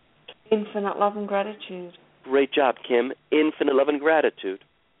 Infinite love and gratitude. Great job, Kim. Infinite love and gratitude.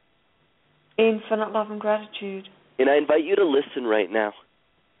 Infinite love and gratitude. And I invite you to listen right now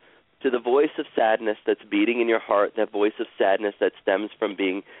to the voice of sadness that's beating in your heart, that voice of sadness that stems from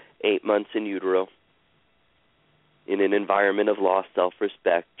being 8 months in utero in an environment of lost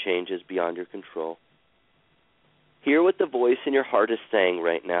self-respect, changes beyond your control. Hear what the voice in your heart is saying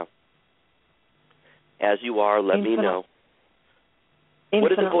right now. As you are, let me know. What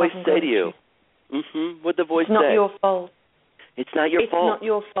does the voice say to you? What did the voice say? It's not your fault. It's not your fault. It's not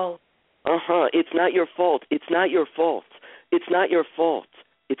your fault. It's not your fault. It's not your fault. It's not your fault.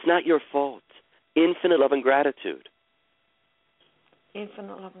 It's not your fault. Infinite love and gratitude.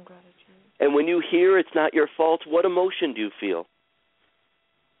 Infinite love and gratitude. And when you hear it's not your fault, what emotion do you feel?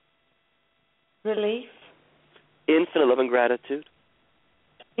 Relief. Infinite love and gratitude.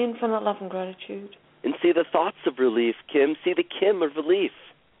 Infinite love and gratitude. And see the thoughts of relief, Kim. See the Kim of relief.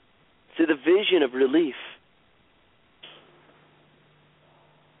 See the vision of relief.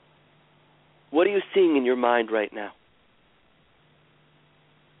 What are you seeing in your mind right now?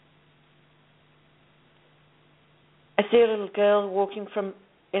 I see a little girl walking from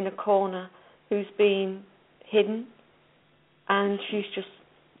in a corner who's been hidden, and she's just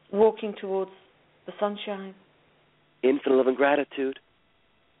walking towards the sunshine. Infinite love and gratitude.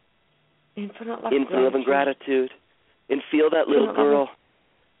 Infinite love and gratitude. And feel that little girl.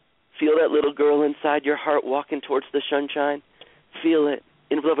 Feel that little girl inside your heart walking towards the sunshine. Feel it.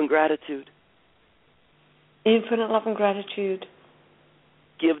 Infinite love and gratitude. Infinite love and gratitude.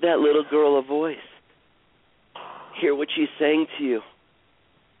 Give that little girl a voice. Hear what she's saying to you.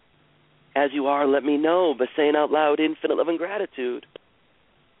 As you are, let me know by saying out loud, infinite love and gratitude.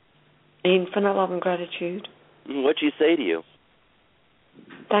 Infinite love and gratitude. What'd she say to you?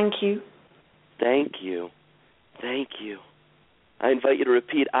 Thank you. Thank you. Thank you. I invite you to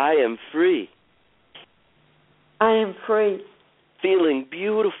repeat, I am free. I am free. Feeling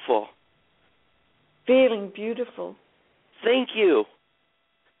beautiful. Feeling beautiful. Thank you.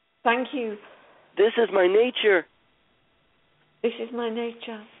 Thank you. This is my nature. This is my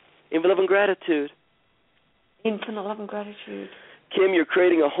nature. Infinite love and gratitude. Infinite love and gratitude. Kim, you're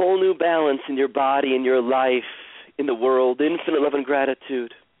creating a whole new balance in your body, in your life, in the world. Infinite love and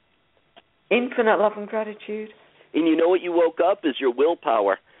gratitude. Infinite love and gratitude. And you know what you woke up is your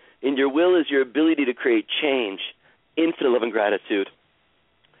willpower. And your will is your ability to create change. Infinite love and gratitude.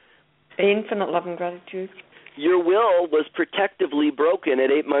 Infinite love and gratitude. Your will was protectively broken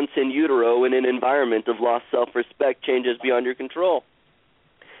at 8 months in utero in an environment of lost self-respect, changes beyond your control.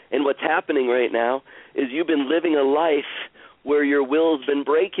 And what's happening right now is you've been living a life where your will's been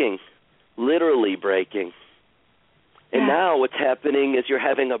breaking, literally breaking. And now what's happening is you're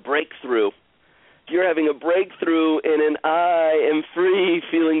having a breakthrough. You're having a breakthrough in an I am free,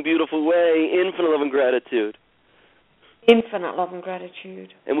 feeling beautiful way, infinite love and gratitude. Infinite love and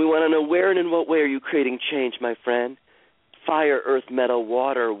gratitude. And we want to know where and in what way are you creating change, my friend? Fire, earth, metal,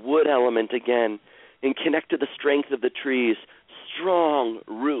 water, wood element again, and connect to the strength of the trees. Strong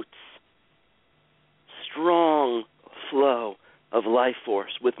roots, strong flow of life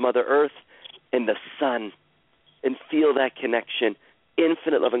force with Mother Earth and the sun. And feel that connection.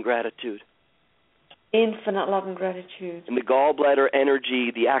 Infinite love and gratitude. Infinite love and gratitude. And the gallbladder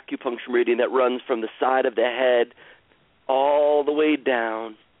energy, the acupuncture meridian that runs from the side of the head all the way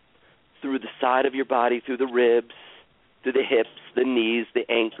down through the side of your body, through the ribs, through the hips, the knees, the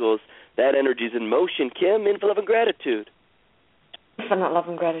ankles. That energy is in motion. Kim, infinite love and gratitude. Infinite love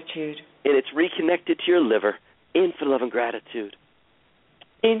and gratitude. And it's reconnected to your liver. Infinite love and gratitude.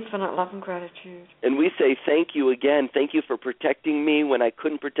 Infinite love and gratitude. And we say thank you again. Thank you for protecting me when I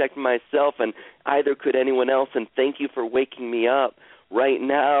couldn't protect myself, and either could anyone else. And thank you for waking me up right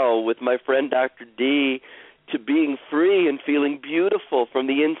now with my friend Dr. D to being free and feeling beautiful from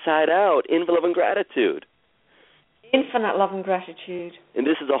the inside out. Infinite love and gratitude. Infinite love and gratitude. And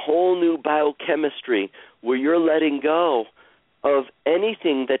this is a whole new biochemistry where you're letting go of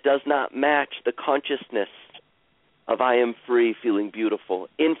anything that does not match the consciousness of I am free, feeling beautiful.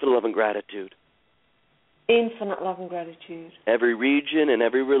 Infinite love and gratitude. Infinite love and gratitude. Every region and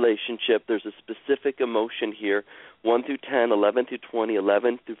every relationship, there's a specific emotion here. 1 through 10, 11 through 20,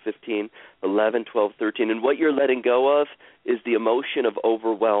 11 through 15, 11, 12, 13. And what you're letting go of is the emotion of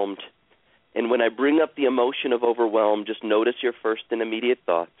overwhelmed. And when I bring up the emotion of overwhelmed, just notice your first and immediate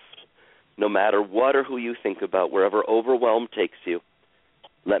thoughts. No matter what or who you think about, wherever overwhelm takes you,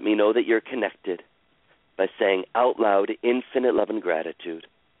 let me know that you're connected by saying out loud, infinite love and gratitude.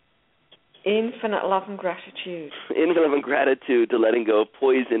 Infinite love and gratitude. Infinite love and gratitude to letting go of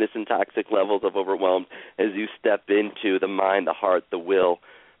poisonous and toxic levels of overwhelmed as you step into the mind, the heart, the will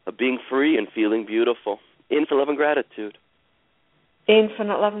of being free and feeling beautiful. Infinite love and gratitude.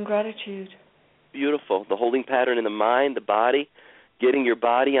 Infinite love and gratitude. Beautiful. The holding pattern in the mind, the body, getting your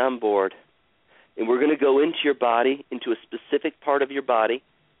body on board. And we're going to go into your body, into a specific part of your body.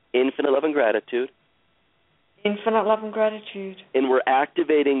 Infinite love and gratitude. Infinite love and gratitude. And we're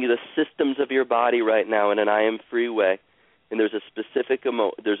activating the systems of your body right now in an I am free way. And there's a specific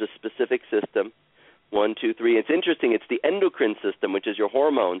system. 1, 2, 3. It's interesting. It's the endocrine system, which is your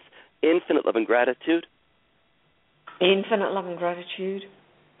hormones. Infinite love and gratitude. Infinite love and gratitude.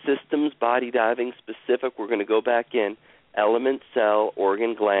 Systems, body diving, specific. We're going to go back in. Element, cell,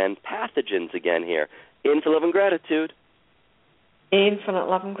 organ, gland, pathogens again here. Infinite love and gratitude. Infinite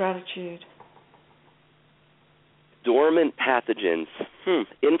love and gratitude. Dormant pathogens.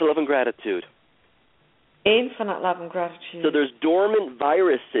 Infinite love and gratitude. Infinite love and gratitude. So there's dormant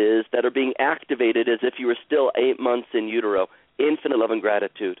viruses that are being activated as if you were still 8 months in utero. Infinite love and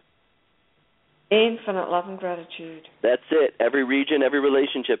gratitude. Infinite love and gratitude. That's it. Every region, every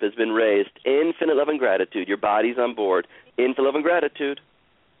relationship has been raised. Infinite love and gratitude. Your body's on board. Infinite love and gratitude.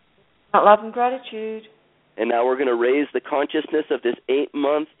 Infinite love and gratitude. And now we're going to raise the consciousness of this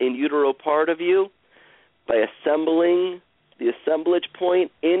 8-month in utero part of you by assembling the assemblage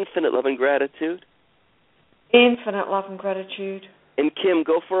point. Infinite love and gratitude. Infinite love and gratitude. And Kim,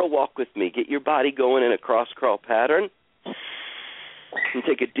 go for a walk with me. Get your body going in a cross-crawl pattern. And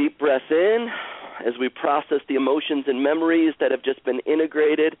take a deep breath in as we process the emotions and memories that have just been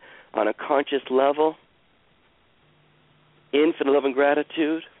integrated on a conscious level. Infinite love and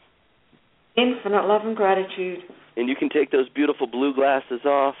gratitude. Infinite love and gratitude. And you can take those beautiful blue glasses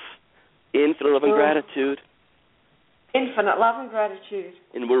off. Infinite love and gratitude. Infinite love and gratitude.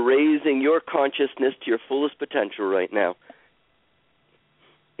 And we're raising your consciousness to your fullest potential right now.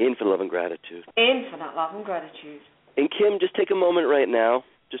 Infinite love and gratitude. Infinite love and gratitude. And Kim, just take a moment right now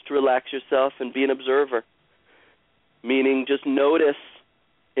just to relax yourself and be an observer. Meaning just notice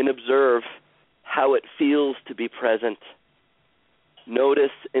and observe how it feels to be present.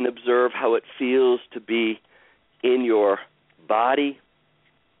 Notice and observe how it feels to be in your body,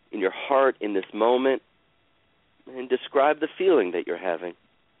 in your heart, in this moment, and describe the feeling that you're having.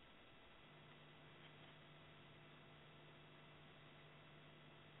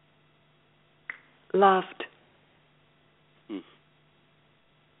 Loved.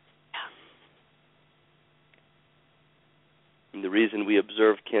 And the reason we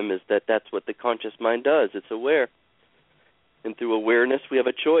observe, Kim, is that that's what the conscious mind does. It's aware. And through awareness, we have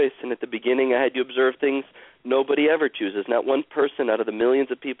a choice. And at the beginning, I had you observe things nobody ever chooses. Not one person out of the millions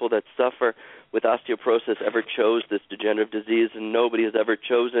of people that suffer with osteoporosis ever chose this degenerative disease, and nobody has ever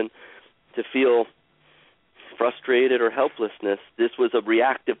chosen to feel frustrated or helplessness. This was a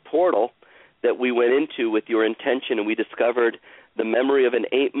reactive portal that we went into with your intention, and we discovered the memory of an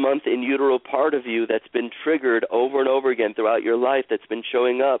 8-month in utero part of you that's been triggered over and over again throughout your life, that's been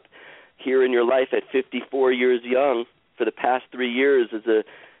showing up here in your life at 54 years young for the past 3 years as a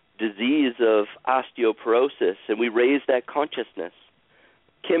disease of osteoporosis, and we raised that consciousness.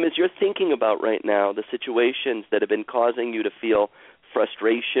 Kim, as you're thinking about right now the situations that have been causing you to feel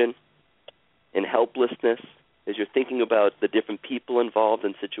frustration and helplessness, as you're thinking about the different people involved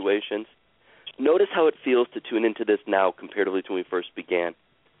in situations, notice how it feels to tune into this now comparatively to when we first began.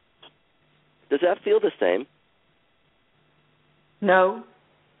 Does that feel the same? No.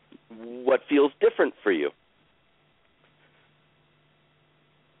 What feels different for you?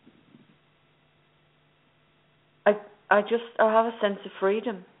 I have a sense of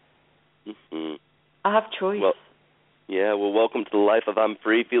freedom. Mm-hmm. I have choice. Well, welcome to the life of I'm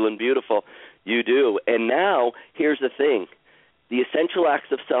free, feeling beautiful. You do. And now, here's the thing. The essential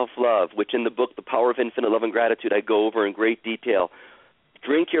acts of self-love, which in the book, The Power of Infinite Love and Gratitude, I go over in great detail.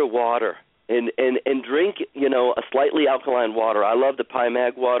 Drink your water and drink, a slightly alkaline water. I love the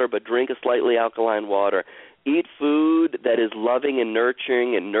Mag water, but drink a slightly alkaline water. Eat food that is loving and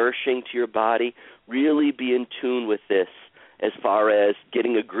nurturing and nourishing to your body. Really be in tune with this as far as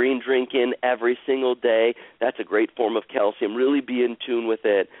getting a green drink in every single day. That's a great form of calcium. Really be in tune with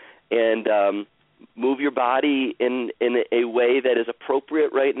it. And move your body in a way that is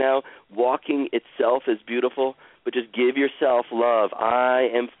appropriate right now. Walking itself is beautiful, but just give yourself love. I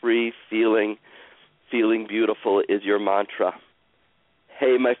am free, feeling beautiful is your mantra.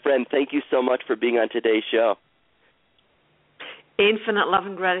 Hey, my friend, thank you so much for being on today's show. Infinite love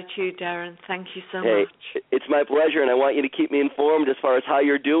and gratitude, Darren. Thank you so much. It's my pleasure, and I want you to keep me informed as far as how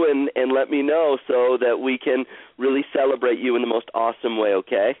you're doing and let me know so that we can really celebrate you in the most awesome way,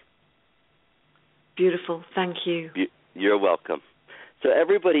 okay? Beautiful. Thank you. You're welcome. So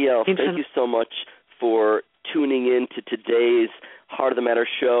everybody else, thank you so much for tuning in to today's Heart of the Matter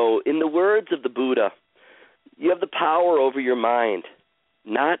show. In the words of the Buddha, you have the power over your mind,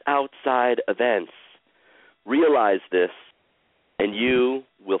 not outside events. Realize this, and you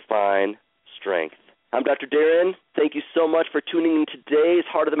will find strength. I'm Dr. Darren. Thank you so much for tuning in to today's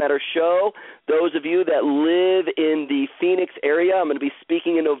Heart of the Matter show. Those of you that live in the Phoenix area, I'm going to be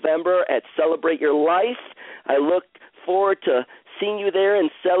speaking in November at Celebrate Your Life. I look forward to seeing you there and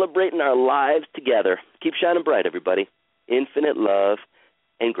celebrating our lives together. Keep shining bright, everybody. Infinite love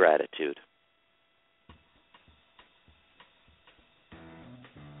and gratitude.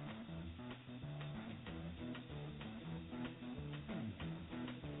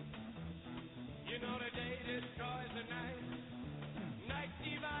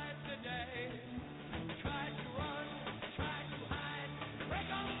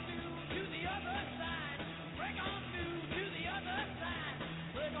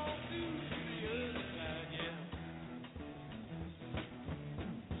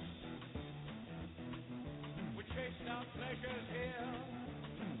 Pleasures here,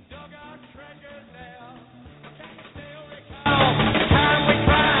 dug our treasures there. Can you still recall the time we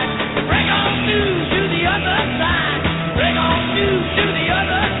tried to break on through to the other side? Break on through to